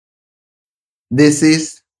This is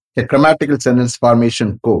a grammatical sentence formation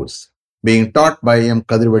course being taught by M.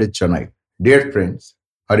 Kadirvadi Chennai. Dear friends,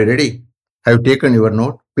 are you ready? Have you taken your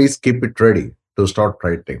note? Please keep it ready to start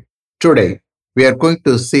writing. Today, we are going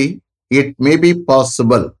to see It May Be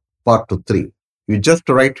Possible, Part 3. You just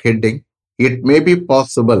write heading, It May Be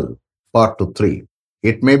Possible, Part 3.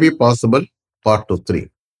 It May Be Possible, Part 3.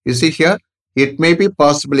 You see here, It May Be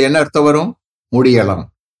Possible என்ன அர்த்தம் வரும்? முடியலாம்.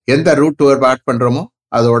 எந்த root verb add பண்றோமோ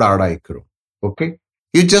அதோட add ஆயிக்கிறோம். Okay,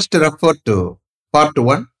 you just refer to part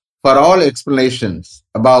 1 for all explanations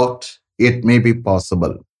about it may be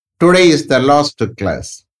possible. Today is the last class.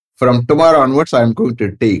 From tomorrow onwards, I am going to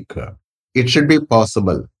take it should be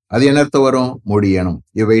possible. அது என்ன அர்த்தம் வரும்? முடியணும்.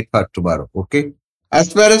 You wait for tomorrow. Okay. As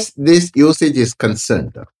far as this usage is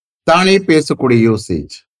concerned, தானே பேசக்கூடிய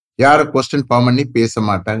usage. யாரும் question form பண்ணி பேச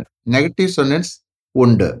மாட்டாங்க. நெகட்டிவ் சென்டென்ஸ்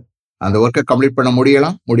உண்டு. அந்த ஒர்க்கை கம்ப்ளீட் பண்ண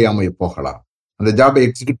முடியலாம், முடியாம போகலாம். அந்த ஜாபை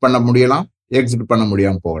எக்ஸிக்யூட் பண்ண முடியலாம், எக்ஸிக்யூட் பண்ண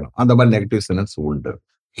முடியாம போகலாம். அந்த மாதிரி நெகட்டிவ் சென்டென்ஸ் உண்டு.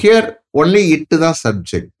 ஹியர் ஒன்லி இட் தான்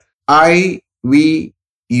subject. I, we,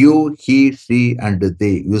 you, he, she and they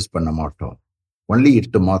use பண்ண மாட்டோம். ஒன்லி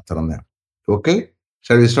இட் மாத்திரம் தான். Okay,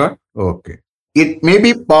 shall we start? Okay. It may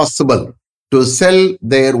be possible to sell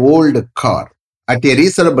their old car at a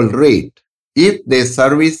reasonable rate if they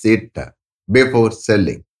service it before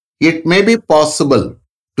selling. It may be possible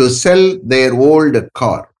to sell their old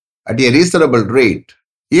car at a reasonable rate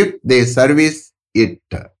if they service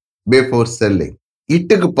it before selling.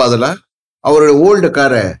 இட்டுக்கு பதிலா அவருடைய old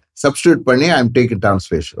காரை substitute பண்ணி I am taking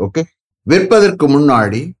translation. Okay, விற்பதற்கு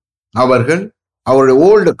முன்னாடி அவர்கள் அவருடைய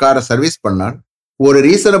old காரை service பண்ணால் ஒரு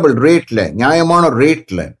ரீசனபிள் ரேட்ல, நியாயமான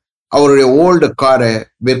ரேட்ல அவருடைய ஓல்டு காரை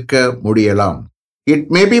விற்க முடியலாம். It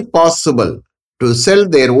may be possible to sell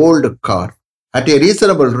their old car at a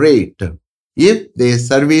reasonable rate if they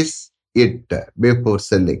service it before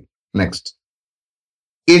selling. Next.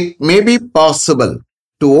 It may be possible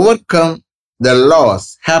to overcome the loss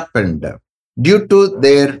happened due to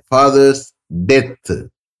their father's death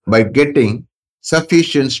by getting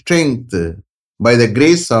sufficient strength by the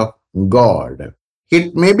grace of God. It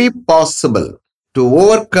may be possible to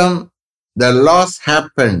overcome the loss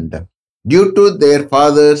happened due to their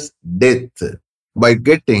father's death by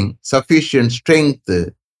getting sufficient strength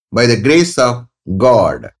by the grace of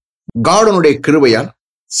God. காடனுடைய கிருபையால்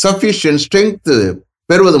sufficient strength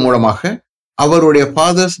பெறுவது மூலமாக அவருடைய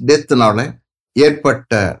fathers டெத்னால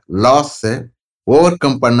ஏற்பட்ட லாஸை over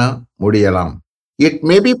come பண்ண முடியலாம். It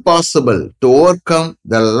may be possible to over come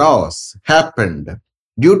the loss happened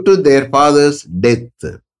due to their fathers death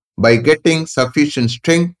by getting sufficient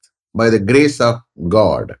strength by the grace of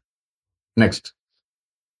God. Next.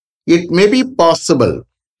 It may be possible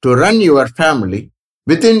to run your family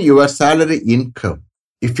within your salary income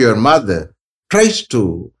if your mother tries to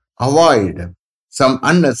avoid some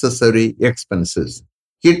unnecessary expenses.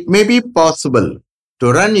 It may be possible to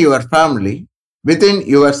run your family within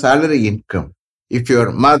your salary income if your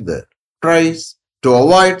mother tries to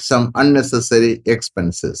avoid some unnecessary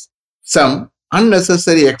expenses. Some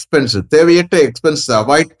unnecessary expenses, தேவையற்ற expenses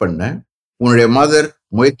avoid பண்ண உங்களுடைய mother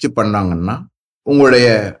முயற்சி பண்ணாங்கன்னா உங்களுடைய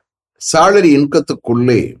salary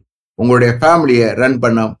இன்கத்துக்குள்ளே உங்களுடைய ஃபேமிலியை run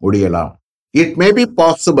பண்ண முடியலாம். It may be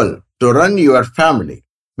possible to run your family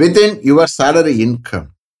within your salary income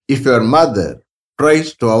if your mother tries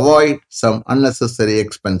to avoid some unnecessary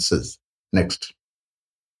expenses. Next.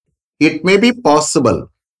 It may be possible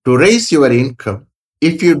to raise your income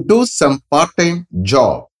if you do some part-time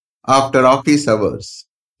job after office hours.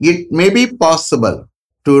 It may be possible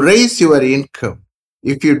to raise your income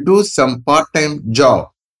if you do some part-time job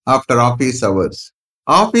after office hours.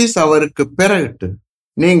 Office அவருக்கு பிறகு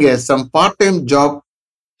நீங்க some part time job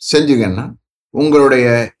செஞ்சீங்கன்னா உங்களுடைய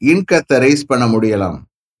இன்கத்தை raise பண்ண முடியலாம்.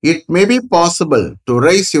 It may be possible to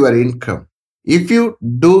raise your income if you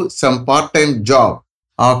do some part time job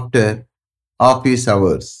after office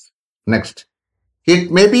hours. Next. It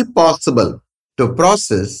may be possible to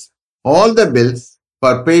process all the bills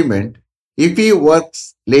for payment if you works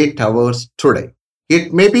late hours today.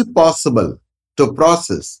 It may be possible to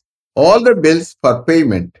process all the bills for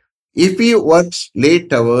payment if he works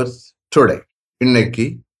late hours today. இன்னைக்கு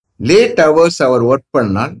late hours அவர் work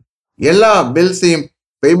பண்ணால் எல்லா பில்ஸையும்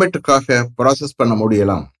பேமெண்ட்டுக்காக process பண்ண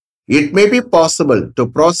முடியலாம். It may be possible to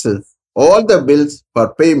process all the bills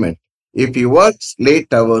for payment if he works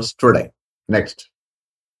late hours today. Next.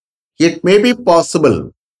 It may be possible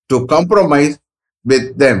to compromise with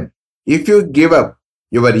them if you give up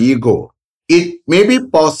your ego. It may be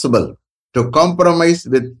possible to compromise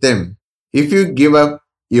with them if you give up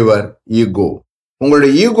your ego.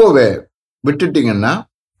 உங்களுடைய ஈகோவை விட்டுட்டீங்கன்னா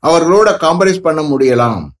அவர்களோட compromise பண்ண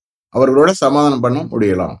முடியலாம், அவர்களோட சமாதானம் பண்ண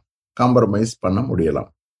முடியலாம். Compromise பண்ண முடியலாம்.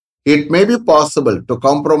 It may be possible to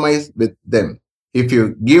compromise with them if you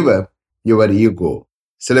give up your ego.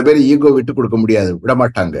 சில பேர் ஈகோ விட்டு கொடுக்க முடியாது,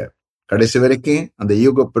 விடமாட்டாங்க. கடைசி வரைக்கும் அந்த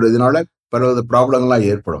ஈகோ பெறுவதனால பல ப்ராப்ளம்லாம்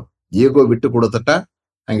ஏற்படும். ஈகோ விட்டு கொடுத்துட்டா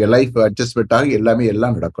அங்கே லைஃப் அட்ஜஸ்ட்மெண்ட் ஆகி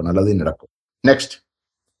எல்லாம் நடக்கும், நல்லதே நடக்கும். Next,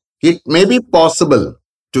 it may be possible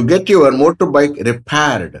to get your motorbike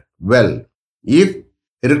repaired well if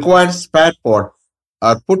required spare parts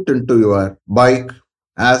are put into your bike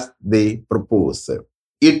as they propose.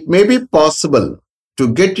 It may be possible to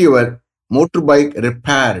get your motorbike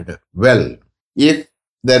repaired well if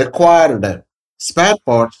the required spare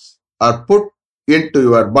parts are put into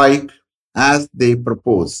your bike as they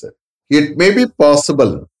propose. It may be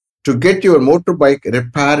possible to get your motorbike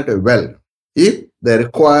repaired well if the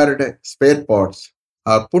required spare parts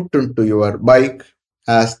are put into your bike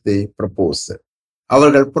as they propose.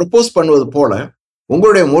 அவர்கள் propose பண்ணுவது போல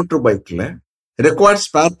உங்களுடைய motor பைக்கில் required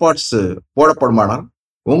spare parts போடப்படுமானால்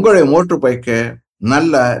உங்களுடைய motor பைக்கை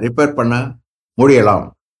நல்லா repair பண்ண முடியலாம்.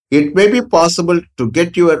 It may be possible to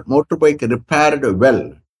get your motorbike repaired well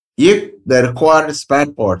if the required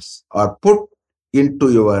spare parts are put into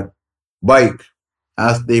your bike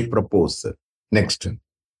as they propose. Next,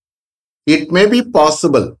 it may be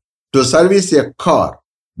possible to service a car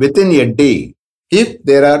within a day if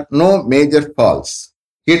there are no major faults.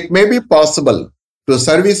 It may be possible to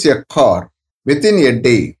service a car within a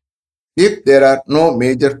day if there are no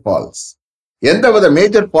major faults. எந்தவித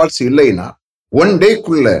major faults இல்லைன்னா one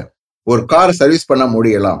டேக்குள்ள ஒரு car service பண்ண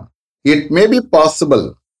முடியலாம். It may be possible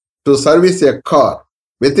to service a car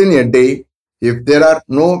within a day if there are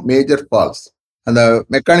no major faults. அந்த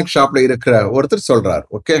mechanic ஷாப்ல இருக்கிற ஒருத்தர் சொல்றார்.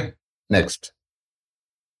 Okay, next,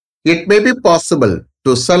 it may be possible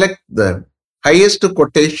to select the highest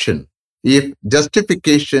quotation if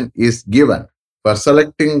justification is given for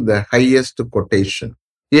selecting the highest quotation.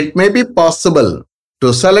 It may be possible to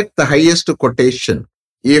select the highest quotation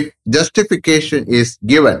if justification is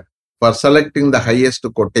given for selecting the highest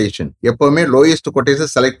quotation. எப்பவுமே lowest quotation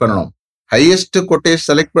select பண்ணணும். highest quotation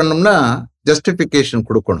select பண்ணணும்னா justification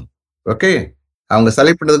கொடுக்கணும். Okay, அவங்க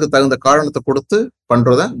select பண்ணதுக்கு தகுந்த காரணத்தை கொடுத்து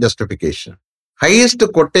பண்றதுதான் justification. highest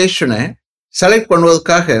quotation-ஐ செலக்ட்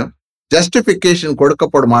பண்ணுவதற்காக justification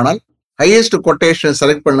கொடுக்கப்படுமானால் highest quotation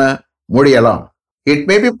select பண்ண முடியலாம். It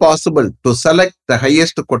may be possible to select the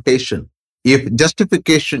highest quotation if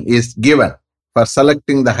justification is given for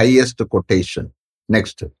selecting the highest quotation.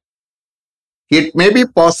 Next, it may be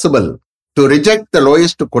possible to reject the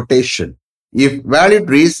lowest quotation if valid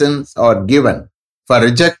reasons are given for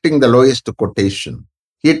rejecting the lowest quotation.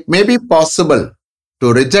 It may be possible to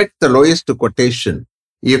reject the lowest quotation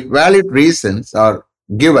if valid reasons are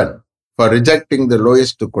given for rejecting the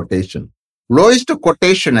lowest quotation. lowest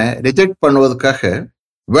quotation-ஐ reject பண்ணுவதற்காக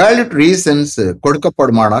valid reasons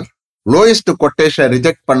கொடுக்கப்படுமானால் lowest quotation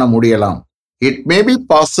reject பண்ண முடியலாம். It may be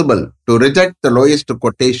possible to reject the lowest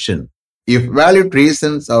quotation if valid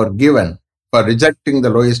reasons are given for rejecting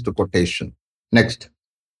the lowest quotation. Next,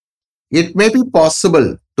 it may be possible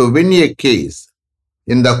to win a case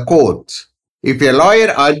in the court if a lawyer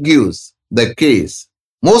argues the case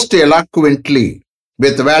most eloquently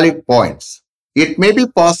with valid points. It may be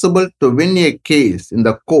possible to win a case in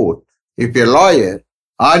the court if a lawyer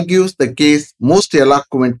argues the case most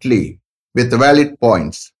eloquently with valid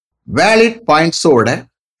points. Valid points-ஓட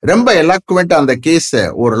ரொம்ப எலாக்குவெண்டா அந்த கேஸை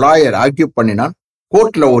ஒரு lawyer argue பண்ணினால்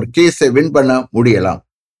கோர்ட்ல ஒரு கேஸை win பண்ண முடியலாம்.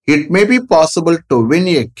 It may be possible to win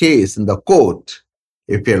a case in the court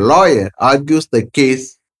if a lawyer argues the case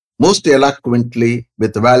most eloquently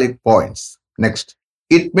with valid points. Next,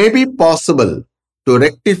 it may be possible to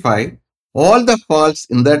rectify all the faults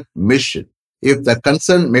in that machine if the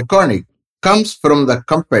concerned mechanic comes from the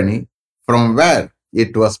company from where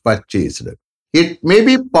it was purchased. It may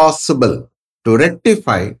be possible to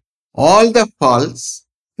rectify all the faults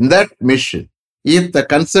in that machine if the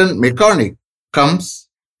concerned mechanic comes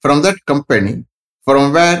from that company from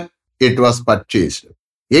where it was purchased.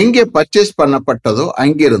 எங்கே purchase பண்ணப்பட்டதோ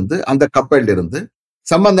அங்கிருந்து அந்த கம்பெனிலிருந்து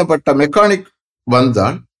சம்பந்தப்பட்ட mechanic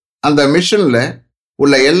வந்தால் அந்த மிஷின்ல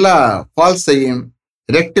உள்ள எல்லா ஃபால்ஸையும்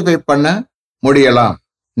rectify பண்ண முடியலாம்,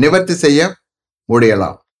 நிவர்த்தி செய்ய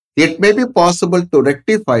முடியலாம். It may be possible to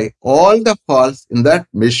rectify all the faults in that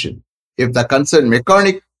machine if the concerned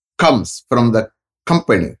mechanic comes from the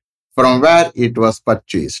company from where it was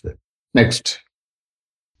purchased. Next,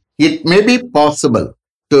 it may be possible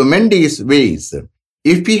to mend his ways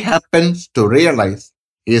if he happens to realize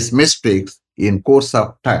his mistakes in course of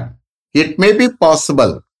time. It may be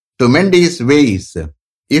possible to mend his ways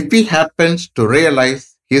if he happens to realize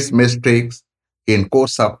his mistakes in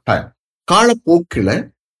course of time. காலப்போக்கில்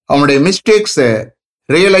அவனுடைய மிஸ்டேக்ஸை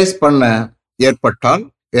realise பண்ண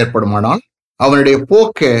ஏற்படுமானால் அவனுடைய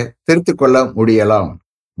போக்கை திருத்திக் கொள்ள முடியலாம்.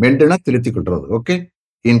 மெண்டுனா திருத்திக் கொள்றது. Okay,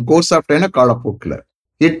 in course of time காலப்போக்கில்.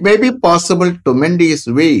 It may be possible to mend his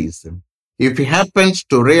ways if he happens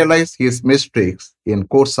to realize his mistakes in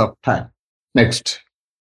course of time. Next,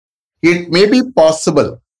 it may be possible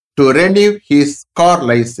to renew his car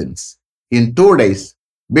license in 2 days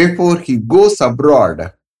before he goes abroad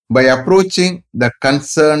by approaching the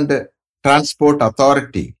concerned transport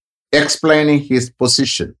authority, explaining his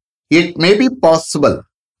position. It may be possible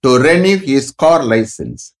to renew his car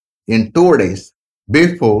license in 2 days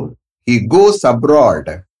before he goes abroad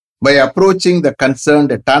by approaching the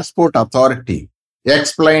concerned transport authority,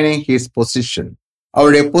 explaining his position.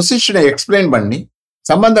 அவருடைய பொசிஷனை explain பண்ணி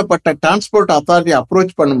சம்பந்தப்பட்ட transport authority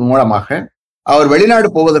approach பண்ணும் மூலமாக அவர் வெளிநாடு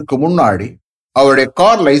போவதற்கு முன்னாடி அவருடைய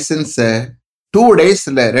கார் லைசன்ஸை 2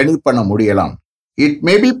 daysல ரெனியூ பண்ண முடியலாம். It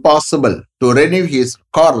may be possible to renew his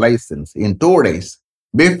car license in 2 days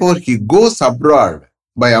before he goes abroad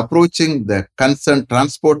by approaching the concerned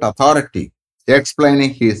transport authority,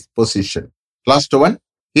 explaining his position. Last one.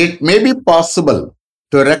 It may be possible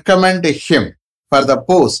to recommend him for the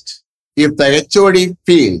post if the HOD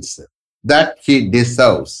feels that he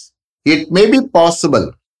deserves. It may be possible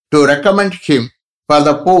to recommend him for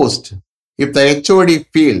the post if the HOD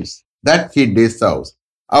feels that he deserves.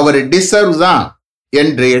 Our deserve தான்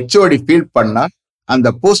என்று HOD feel பண்ணால்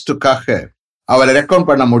அந்த போஸ்டுக்காக அவரை recommend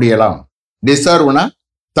பண்ண முடியலாம். டிசர்வ்னா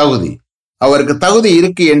தகுதி. அவருக்கு தகுதி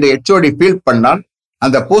இருக்கு என்று HOD ஃபீல் பண்ணால்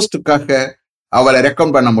அந்த போஸ்டுக்காக அவரை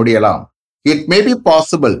ரெக்கமெண்ட் பண்ண முடியலாம். It may be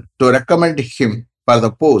possible to recommend him for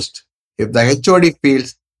the post if the HOD feels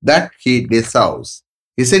that he deserves.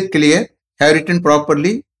 Is it clear? Have written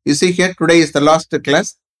properly? You see here, today is the last class.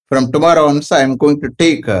 From tomorrow onwards, I am going to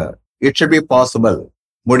take, it should be possible.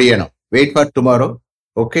 Mudiyano. Wait for tomorrow.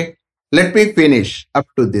 Okay? Let me finish up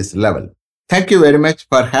to this level. Thank you very much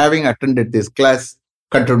for having attended this class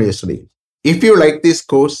continuously. If you like this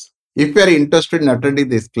course, if you are interested in attending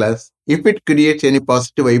this class, if it creates any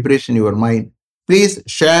positive vibration in your mind, please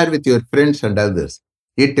share with your friends and others.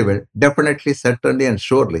 It will definitely, certainly and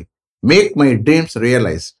surely make my dreams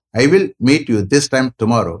realized. I will meet you this time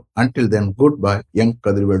tomorrow. Until then, goodbye, young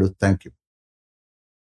Kadirvedu. Thank you.